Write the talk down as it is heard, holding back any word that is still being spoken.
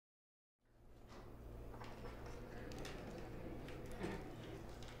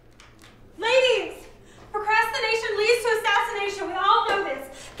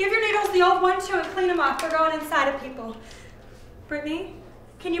off. We're going inside of people. Brittney,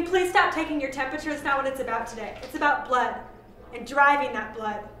 can you please stop taking your temperature? It's not what it's about today. It's about blood and driving that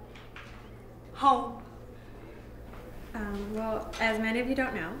blood home. Well, as many of you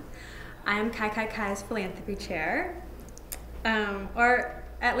don't know, I am Kai's philanthropy chair. Or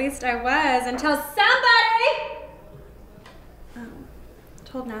at least I was until somebody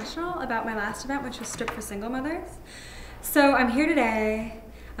told National about my last event, which was Strip for Single Mothers. So I'm here today.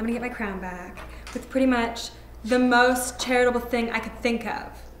 I'm gonna get my crown back with pretty much the most charitable thing I could think of.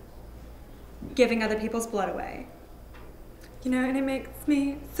 Giving other people's blood away. You know, and it makes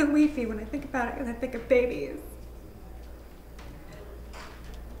me so weepy when I think about it, because I think of babies.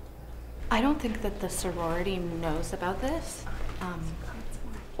 I don't think that the sorority knows about this,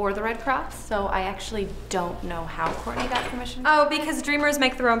 or the Red Cross, so I actually don't know how Courtney got permission. Oh, because dreamers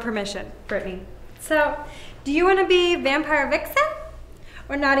make their own permission, Brittney. So, do you want to be vampire vixen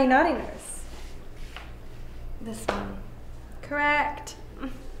or naughty nurse? This one. Correct.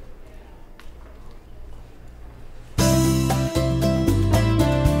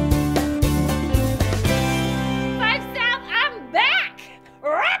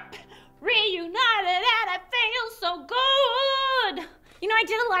 Reunited and it feels so good. You know, I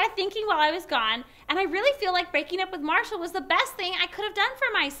did a lot of thinking while I was gone, and I really feel like breaking up with Marshall was the best thing I could have done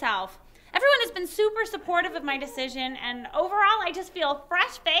for myself. Everyone has been super supportive of my decision, and overall I just feel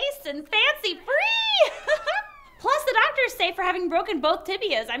fresh-faced and fancy-free. Plus, the doctors say for having broken both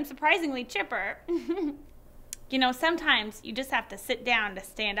tibias, I'm surprisingly chipper. You know, sometimes you just have to sit down to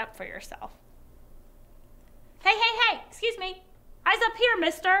stand up for yourself. Hey, excuse me. Eyes up here,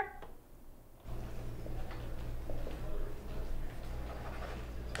 mister.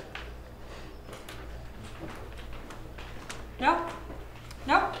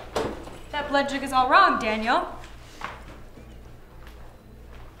 Nope. That blood jig is all wrong, Daniel.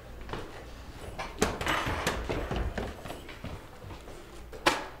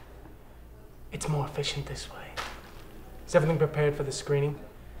 It's more efficient this way. Is everything prepared for the screening?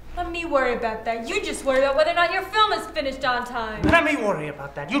 Let me worry about that. You just worry about whether or not your film is finished on time. Let me worry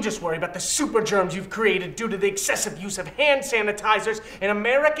about that. You just worry about the super germs you've created due to the excessive use of hand sanitizers in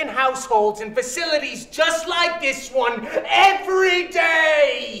American households and facilities just like this one every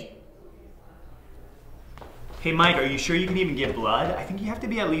day! Hey Mike, are you sure you can even give blood? I think you have to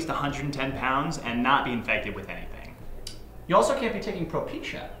be at least 110 pounds and not be infected with anything. You also can't be taking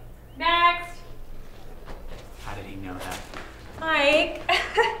Propecia. Next. How did he know that? Mike.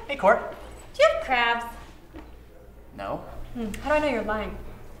 Hey, Court. Do you have crabs? No. How do I know you're lying?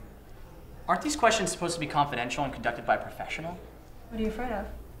 Aren't these questions supposed to be confidential and conducted by a professional? What are you afraid of?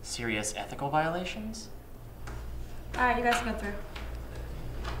 Serious ethical violations? All right, you guys can go through.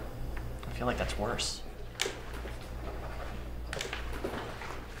 I feel like that's worse.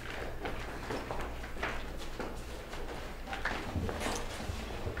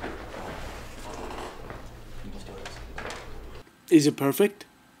 Is it perfect?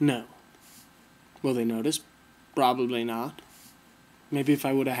 No. Will they notice? Probably not. Maybe if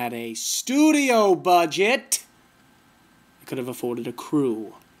I would have had a studio budget, I could have afforded a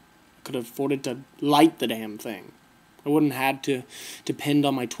crew. I could have afforded to light the damn thing. I wouldn't have had to depend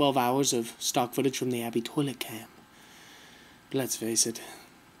on my 12 hours of stock footage from the Abbey toilet cam. But let's face it,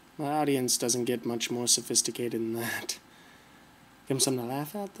 my audience doesn't get much more sophisticated than that. Give them something to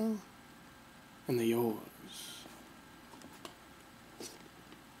laugh at, though. And they're yours.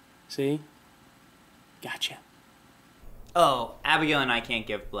 See? Gotcha. Oh, Abigail and I can't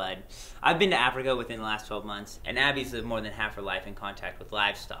give blood. I've been to Africa within the last 12 months, and Abby's lived more than half her life in contact with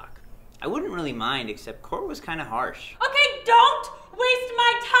livestock. I wouldn't really mind, except Court was kind of harsh. Okay, don't waste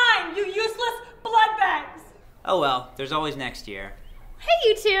my time, you useless blood bags! Oh well, there's always next year. Hey,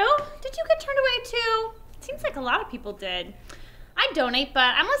 you two. Did you get turned away too? Seems like a lot of people did. I'd donate,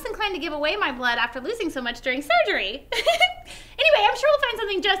 but I'm less inclined to give away my blood after losing so much during surgery. Anyway, I'm sure we'll find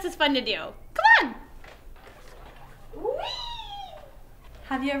something just as fun to do. Come on! Whee!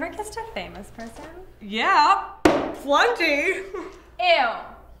 Have you ever kissed a famous person? Yeah, plenty. Ew.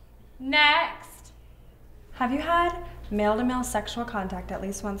 Next. Have you had male-to-male sexual contact at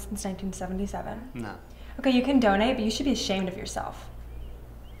least once since 1977? No. Okay, you can donate, but you should be ashamed of yourself.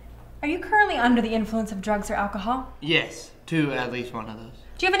 Are you currently under the influence of drugs or alcohol? Yes, to at least one of those.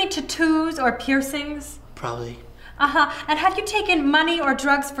 Do you have any tattoos or piercings? Probably. And have you taken money or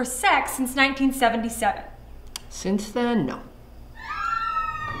drugs for sex since 1977? Since then, no.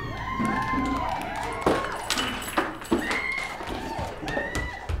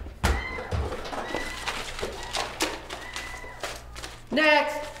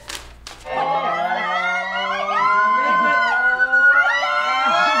 Next!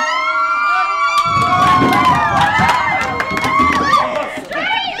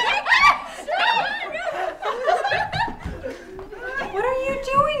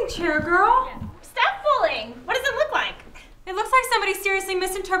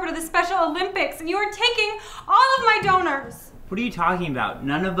 the Olympics, and you are taking all of my donors. What are you talking about?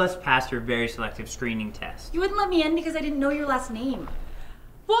 None of us passed your very selective screening test. You wouldn't let me in because I didn't know your last name.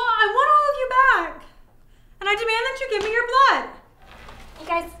 Well, I want all of you back, and I demand that you give me your blood. You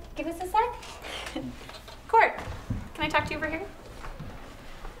guys, give us a sec. Court, can I talk to you over here?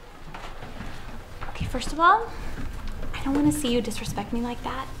 Okay, first of all, I don't want to see you disrespect me like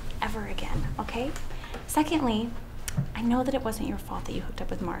that ever again, okay? Secondly, I know that it wasn't your fault that you hooked up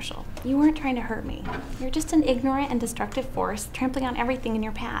with Marshall. You weren't trying to hurt me. You're just an ignorant and destructive force trampling on everything in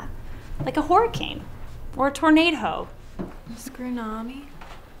your path. Like a hurricane or a tornado. Tsunami?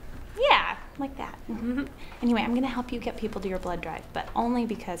 Yeah, like that. Anyway, I'm gonna help you get people to your blood drive, but only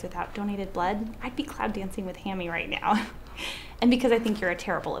because without donated blood, I'd be cloud dancing with Hammy right now. And because I think you're a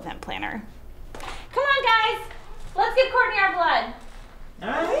terrible event planner. Come on, guys! Let's give Courtney our blood.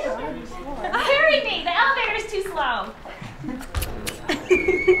 Carry me! The elevator's too slow.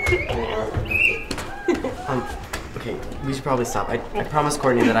 Okay, we should probably stop. I promised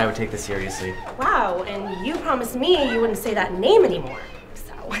Courtney that I would take this seriously. Wow, and you promised me you wouldn't say that name anymore.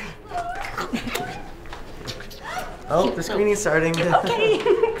 So. Oh, the screening's starting. Okay.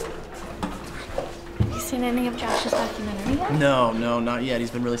 You seen any of Josh's documentary yet? No, not yet.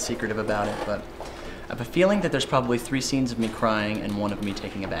 He's been really secretive about it, but I have a feeling that there's probably 3 scenes of me crying and 1 of me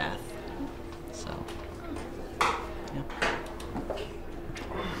taking a bath. So, yeah.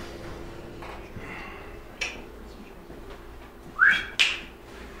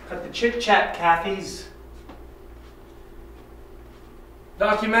 Cut the chit-chat, Kathy's.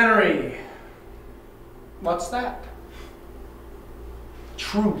 Documentary. What's that?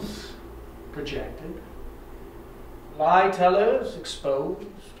 Truth projected. Lie tellers exposed,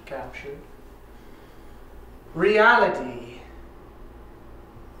 captured. Reality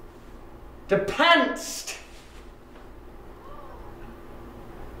depensed.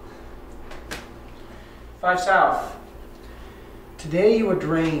 5 South. Today you are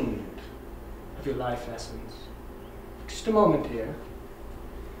drained of your life essence. Just a moment here.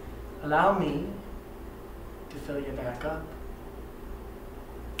 Allow me to fill you back up.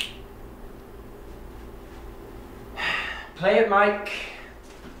 Play it, Mike.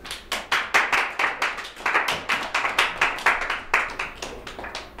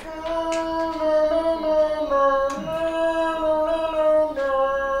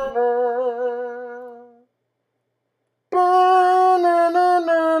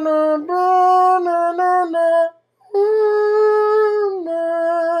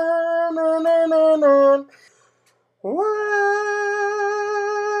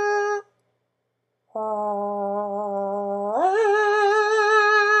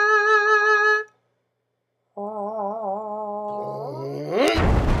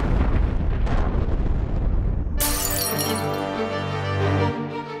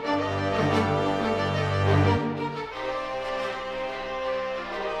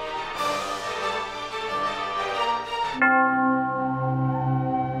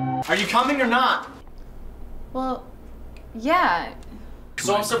 Are you coming or not? Well, yeah.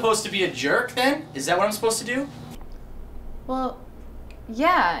 So I'm supposed to be a jerk then? Is that what I'm supposed to do? Well,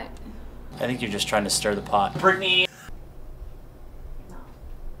 yeah. I think you're just trying to stir the pot. Brittney!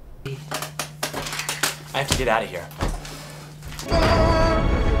 I have to get out of here.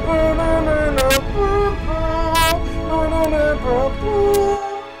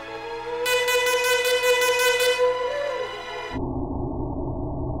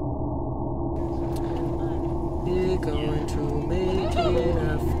 We're going to make it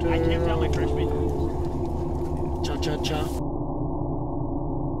after. I can't tell my first beat. Cha-cha-cha.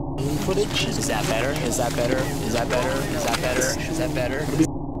 Footage. Is that better? Is that better? Is that better? Is that better? Is that better?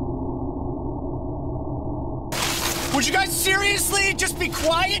 Would you guys seriously just be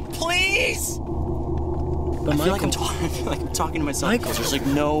quiet, please? But I feel like I'm talking to myself because there's like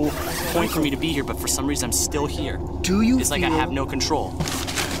no point for me to be here, but for some reason I'm still here. Do you It's like I have no control.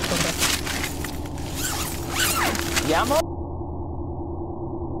 Yeah, I'm I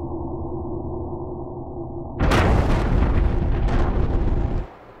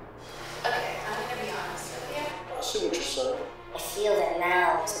see what you're saying. I feel that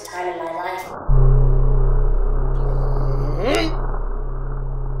now is the time in my life.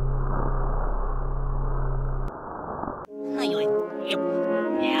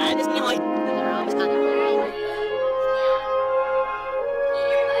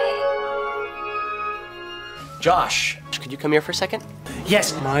 Josh, could you come here for a second?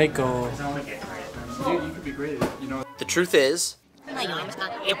 Yes, Michael. Dude, you could be great at, The truth is,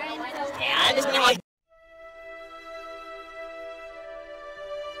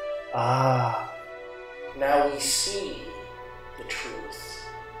 Ah, now we see the truth.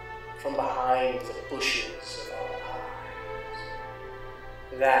 from behind the bushes of our lives.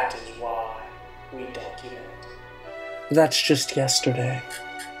 That is why we document. That's just yesterday.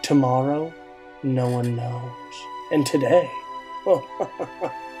 Tomorrow, no one knows. And today,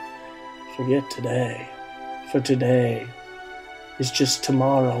 forget today. For today is just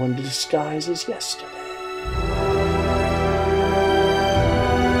tomorrow in disguise as yesterday.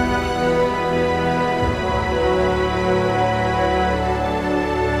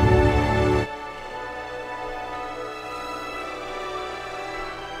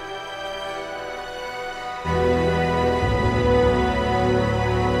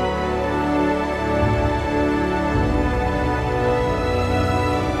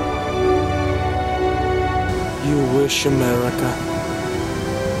 You wish, America.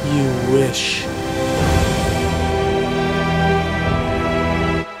 You wish.